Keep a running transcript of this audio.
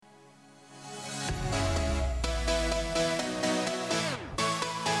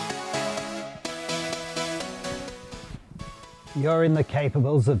You're in the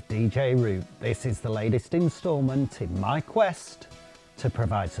capables of DJ Root. This is the latest instalment in my quest to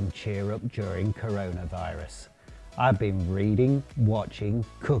provide some cheer up during coronavirus. I've been reading, watching,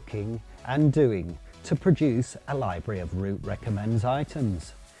 cooking and doing to produce a library of Root Recommends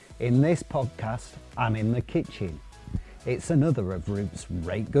items. In this podcast, I'm in the kitchen. It's another of Root's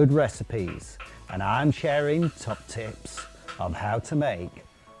Rate Good recipes and I'm sharing top tips on how to make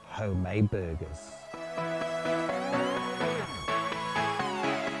homemade burgers.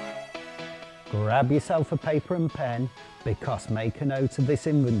 Grab yourself a paper and pen because make a note of this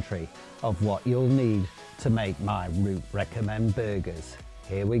inventory of what you'll need to make my Root Recommend burgers.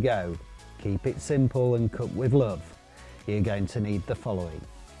 Here we go. Keep it simple and cook with love. You're going to need the following.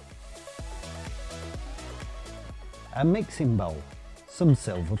 A mixing bowl, some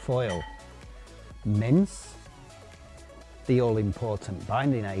silver foil, mince, the all-important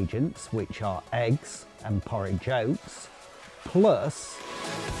binding agents which are eggs and porridge oats, plus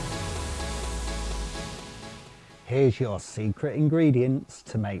here's your secret ingredients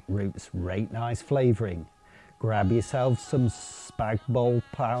to make Root's Rate Nice flavouring. Grab yourself some spag bol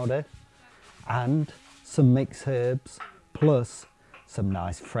powder and some mixed herbs, plus some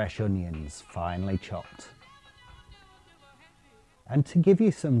nice fresh onions, finely chopped. And to give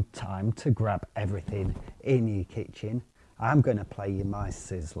you some time to grab everything in your kitchen, I'm going to play you my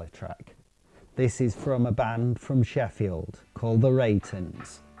sizzler track. This is from a band from Sheffield called The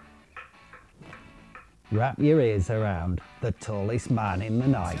Raytons. Wrap your ears around the tallest man in the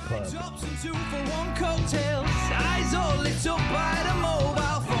nightclub. Eyes all lit up by the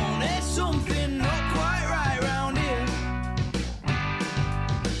mobile phone. There's something not quite right round here.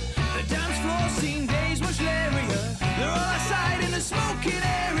 The dance floor scene days much larrier. They're all outside in the smoking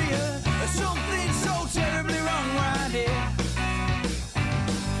area. There's something so terribly wrong round here.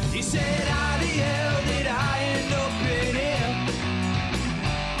 He said, how the hell did I end up in here?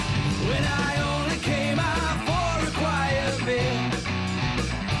 When I only came out for a quiet bit.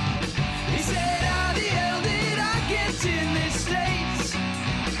 He said, how the hell did I get in this state?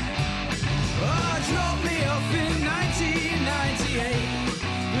 Oh, drop me off in 1998.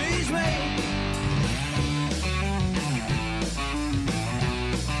 Please wait.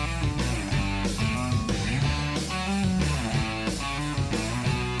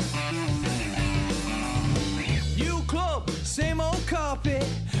 New club, same old carpet.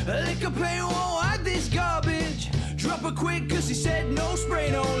 A liquor paint won't hide this garbage. Drop her quick cause he said no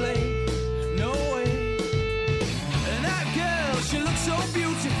spray, no lay. No way. And that girl, she looked so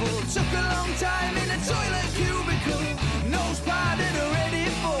beautiful. Took a long time in a toilet cubicle. Nose powdered her ready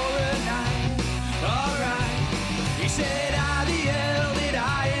for a night. Alright. He said, how the hell did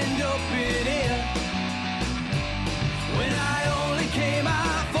I end up in here? When I only came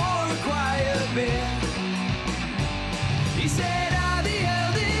out for a quiet bit. He said, how the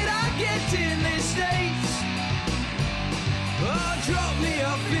hell did I get in this state? Oh, drop me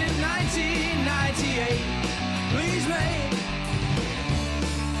off in 1998. Please, mate.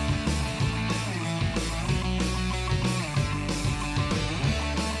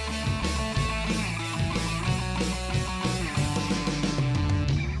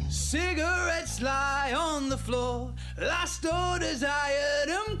 Cigarettes lie on the floor. Last orders I heard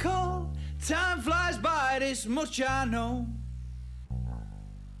them call. Time flies by, this much I know.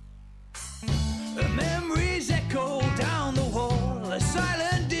 The memories echo down the hall. A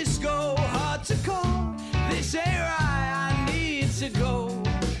silent disco, hard to call. This ain't right, I need to go.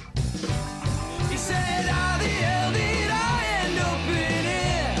 He said, how the hell did I end up in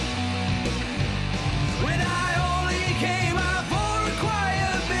here? When I only came out for a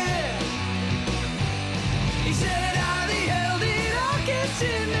quiet bit. He said, how the hell did I get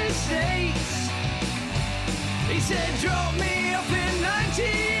in this state? He said, drop me up in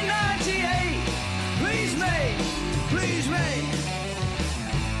 1998. Please, mate. Please, mate.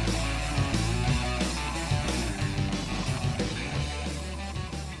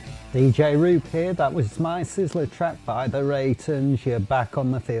 DJ Roop here. That was my sizzler track by The Raytons. You're back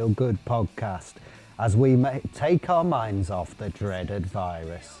on the Feel Good podcast as we take our minds off the dreaded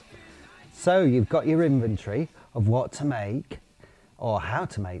virus. So you've got your inventory of what to make or how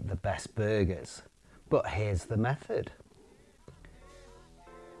to make the best burgers. But here's the method.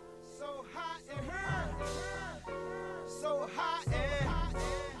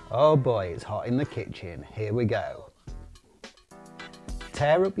 Oh boy, it's hot in the kitchen. Here we go.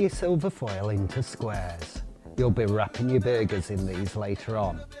 Tear up your silver foil into squares. You'll be wrapping your burgers in these later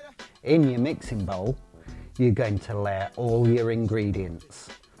on. In your mixing bowl, you're going to layer all your ingredients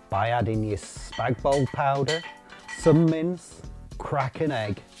by adding your spag bol powder, some mince, crack an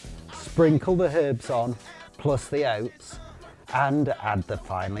egg, sprinkle the herbs on, plus the oats, and add the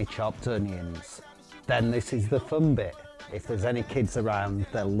finely chopped onions. Then this is the fun bit. If there's any kids around,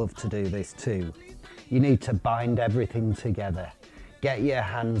 they'll love to do this too. You need to bind everything together. Get your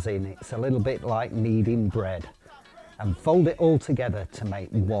hands in, it's a little bit like kneading bread. And fold it all together to make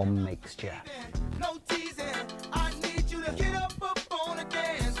one mixture. No teasing, I need you to get up on the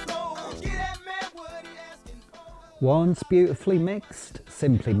dance floor. Get that man what he asking for. Once beautifully mixed,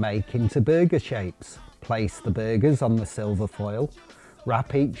 simply make into burger shapes. Place the burgers on the silver foil,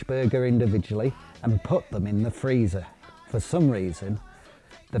 wrap each burger individually and put them in the freezer. For some reason,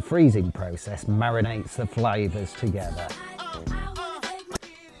 the freezing process marinates the flavours together.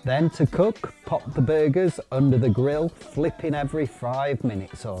 Then to cook, pop the burgers under the grill, flipping every 5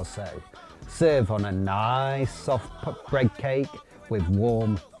 minutes or so. Serve on a nice soft bread cake with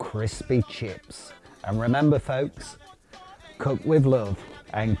warm, crispy chips. And remember folks, cook with love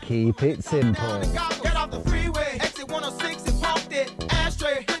and keep it simple. Get off the freeway, exit 106 and parked it.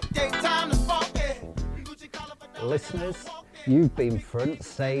 Ashtray, hit day, time to spark it. Listeners, you've been front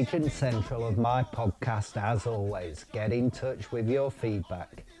stage and central of my podcast as always. Get in touch with your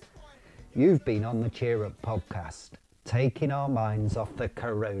feedback. You've been on the Cheer Up podcast, taking our minds off the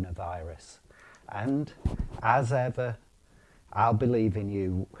coronavirus. And, as ever, I'll be leaving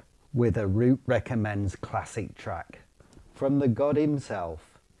you with a Root Recommends classic track. From the God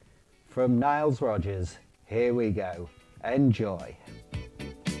himself, from Niles Rodgers, here we go. Enjoy.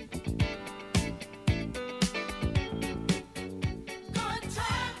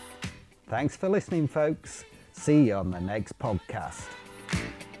 Thanks for listening, folks. See you on the next podcast.